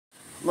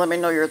Let me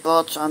know your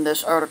thoughts on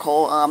this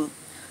article.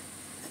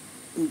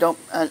 Don't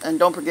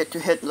forget to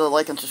hit the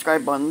like and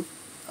subscribe button.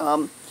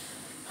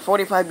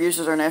 45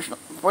 uses our national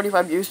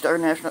 45 used our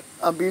national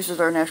abuses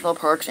our national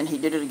parks, and he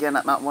did it again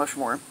at Mount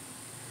Rushmore.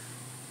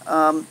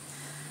 Um,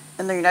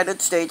 in the United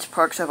States,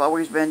 parks have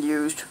always been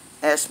used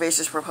as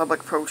spaces for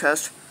public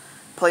protest,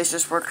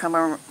 places for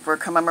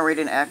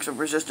commemorating acts of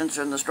resistance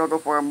in the struggle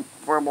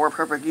for a more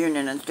perfect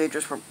union, and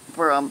stages for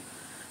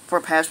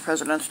past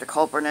presidents to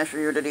call for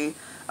national unity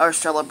or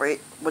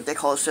celebrate what they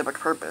call a civic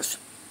purpose.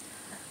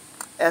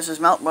 As his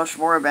Mount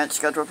Rushmore event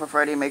scheduled for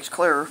Friday makes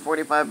clear,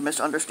 45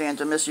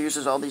 misunderstands and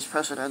misuses all these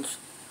precedents.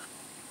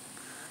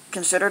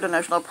 Consider the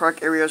national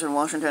park areas in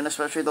Washington,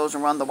 especially those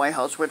around the White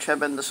House, which have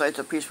been the sites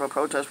of peaceful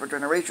protest for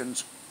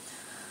generations.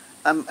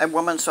 A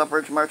women's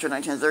suffrage march in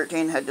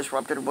 1913 had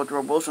disrupted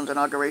Woodrow Wilson's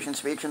inauguration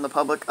speech in the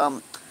public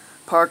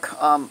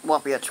park,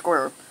 Lafayette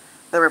Square.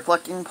 The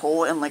reflecting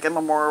pole and Lincoln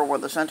Memorial were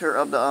the center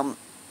of the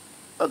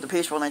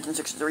peaceful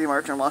 1963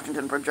 march in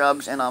Washington for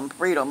jobs and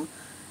freedom,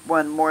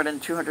 when more than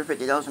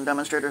 250,000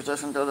 demonstrators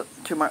listened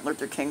to Martin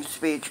Luther King's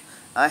speech,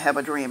 "I Have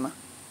a Dream."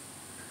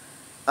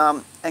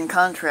 In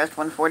contrast,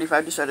 when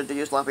 45 decided to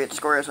use Lafayette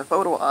Square as a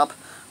photo op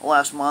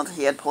last month,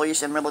 he had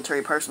police and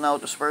military personnel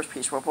disperse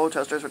peaceful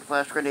protesters with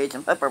flash grenades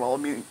and pepperball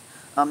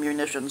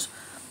munitions.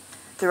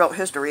 Throughout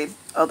history,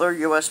 other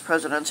U.S.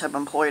 presidents have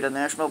employed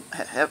national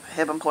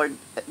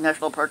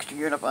parks to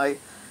unify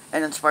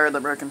and inspire the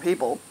American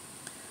people.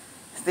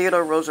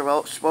 Theodore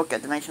Roosevelt spoke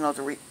at the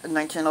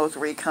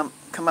 1903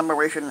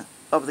 commemoration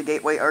of the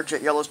Gateway Arch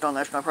at Yellowstone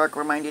National Park,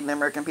 reminding the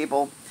American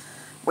people,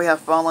 "We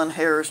have fallen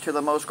heirs to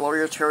the most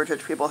glorious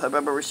heritage people have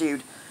ever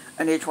received,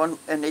 and each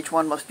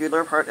one must do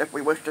their part if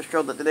we wish to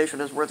show that the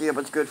nation is worthy of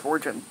its good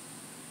fortune."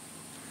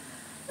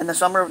 In the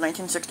summer of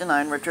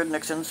 1969, Richard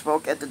Nixon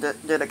spoke at the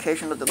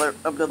dedication of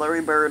the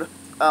Larry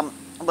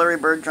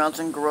Bird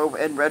Johnson Grove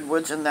and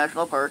Redwoods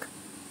National Park.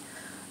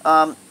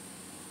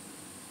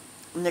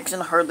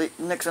 Nixon hardly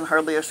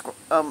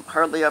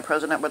a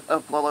president with a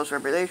flawless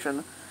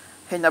reputation.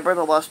 He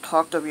nevertheless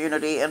talked of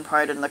unity and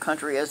pride in the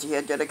country, as he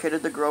had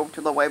dedicated the grove to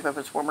the wife of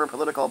his former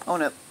political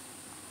opponent.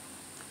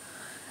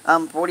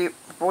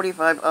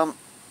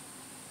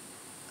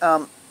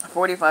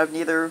 45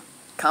 neither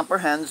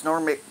comprehends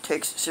nor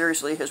takes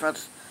seriously his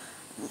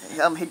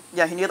he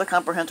neither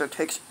comprehends or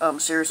takes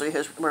seriously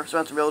his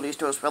responsibilities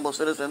to his fellow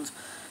citizens,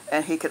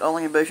 and he could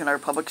only envision our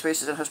public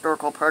spaces and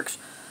historical parks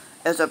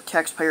as a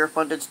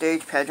taxpayer-funded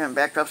stage pageant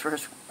backdrops for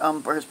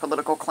his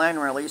political Klan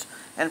rallies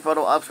and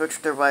photo ops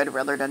which divide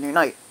rather than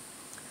unite.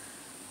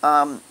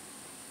 During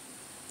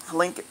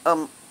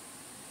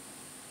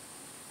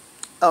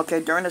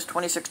his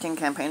 2016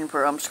 campaign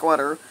for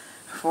Squatter,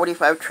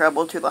 45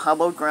 traveled to the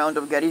hallowed ground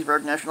of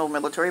Gettysburg National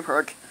Military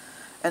Park,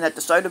 and at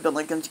the site of the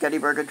Lincoln's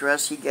Gettysburg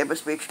Address, he gave a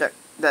speech that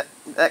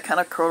kind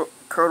of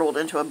curdled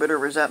into a bitter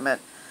resentment,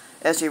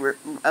 as he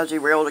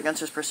railed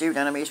against his perceived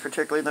enemies,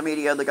 particularly the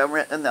media, the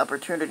government, and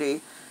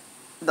the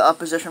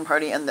opposition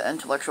party, and the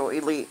intellectual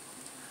elite.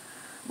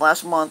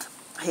 Last month,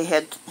 he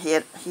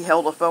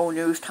held a faux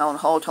news town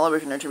hall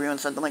television interview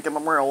inside the Lincoln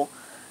Memorial,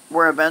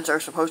 where events are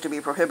supposed to be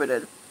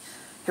prohibited.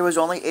 He was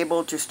only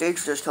able to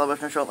stage this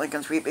television show at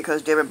Lincoln's feet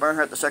because David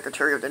Bernhardt, the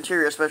Secretary of the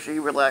Interior, especially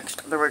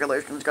relaxed the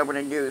regulations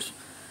governing use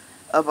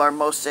of our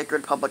most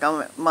sacred public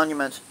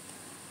monuments.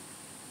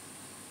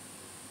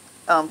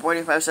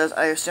 45 says,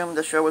 "I assume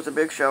the show was a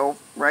big show,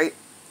 right?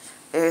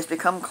 It has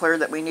become clear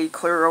that we need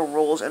clearer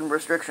rules and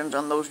restrictions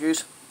on the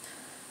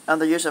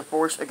use of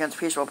force against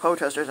peaceful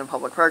protesters in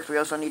public parks. We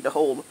also need to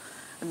hold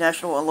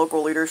national and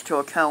local leaders to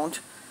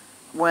account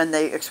when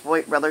they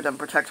exploit rather than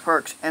protect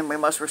parks, and we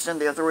must rescind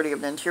the authority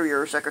of the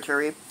Interior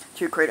Secretary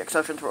to create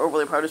exceptions for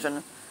overly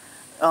partisan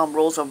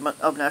rules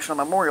of national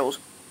memorials."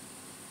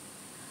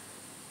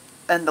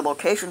 And the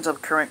locations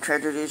of current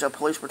tragedies of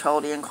police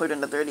brutality, including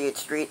the 38th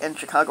Street and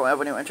Chicago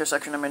Avenue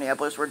intersection in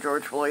Minneapolis, where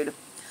George Floyd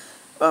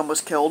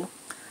was killed,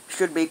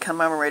 should be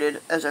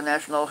commemorated as a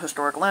national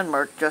historic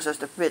landmark, just as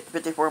the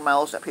 54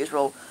 miles that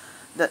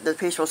the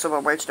peaceful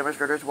civil rights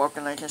demonstrators walked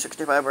in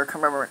 1965 are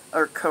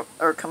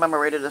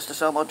commemorated as the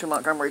Selma to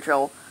Montgomery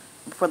Trail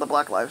for the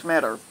Black Lives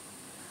Matter.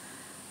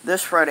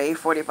 This Friday,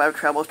 45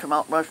 traveled to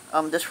Mount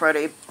Rushmore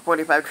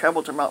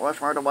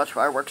to watch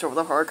fireworks over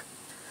the park,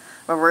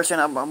 reversing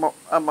a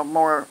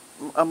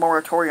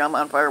moratorium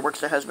on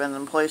fireworks that has been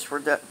in place for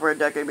a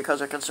decade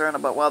because of concern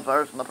about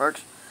wildfires in the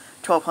park's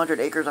 1,200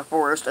 acres of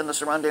forest and the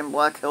surrounding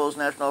Black Hills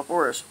National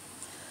Forest.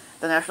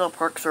 The National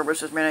Park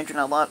Service is managing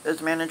a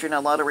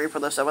lottery for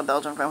the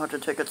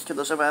 7,500 tickets to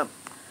this event,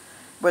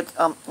 with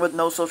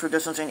no social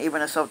distancing,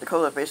 even as South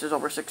Dakota faces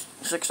over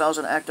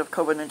 6,000 active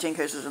COVID-19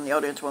 cases, and the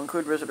audience will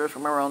include visitors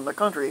from around the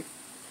country.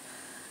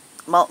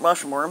 Mount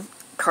Rushmore,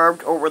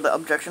 carved over the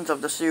objections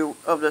of the Sioux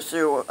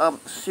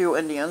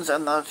Indians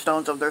and the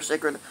stones of their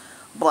sacred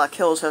Black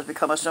Hills, has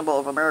become a symbol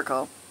of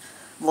America.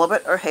 Love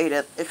it or hate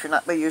it, it should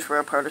not be used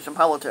for partisan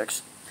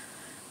politics.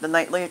 The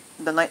nightly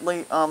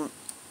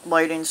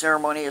lighting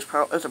ceremony is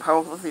a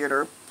powerful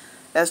theater,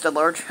 as the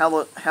large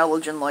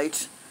halogen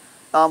lights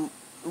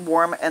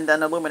warm and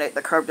then illuminate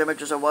the carved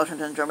images of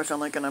Washington, Jefferson,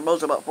 Lincoln, and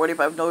Roosevelt.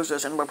 45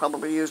 noses, and will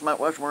probably use Mount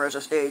Rushmore as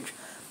a stage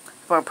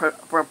for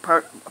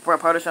a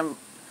partisan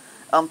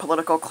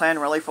political Klan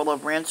rally full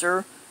of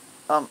rancour,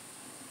 um,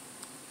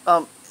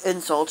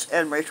 insults,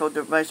 and racial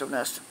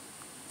divisiveness.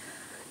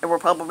 It will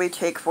probably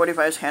take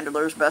 45's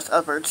handlers' best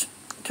efforts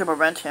to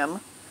prevent him,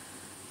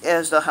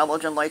 as the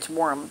halogen lights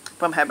warm,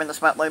 from having the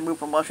spotlight move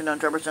from Washington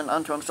Jefferson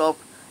onto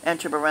himself, and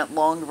to prevent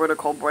long,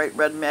 vertical, bright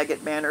red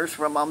maggot banners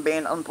from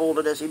being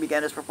unfolded as he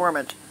began his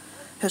performance.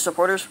 His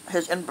supporters,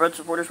 his inbred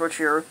supporters, will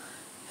cheer.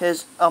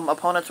 His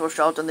opponents will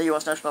shout in the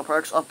U.S. national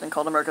parks, often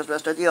called America's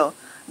best idea,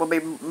 will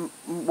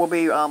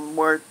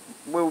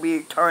be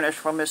tarnished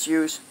from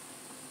misuse.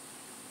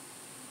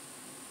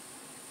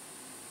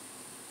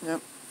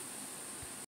 Yep.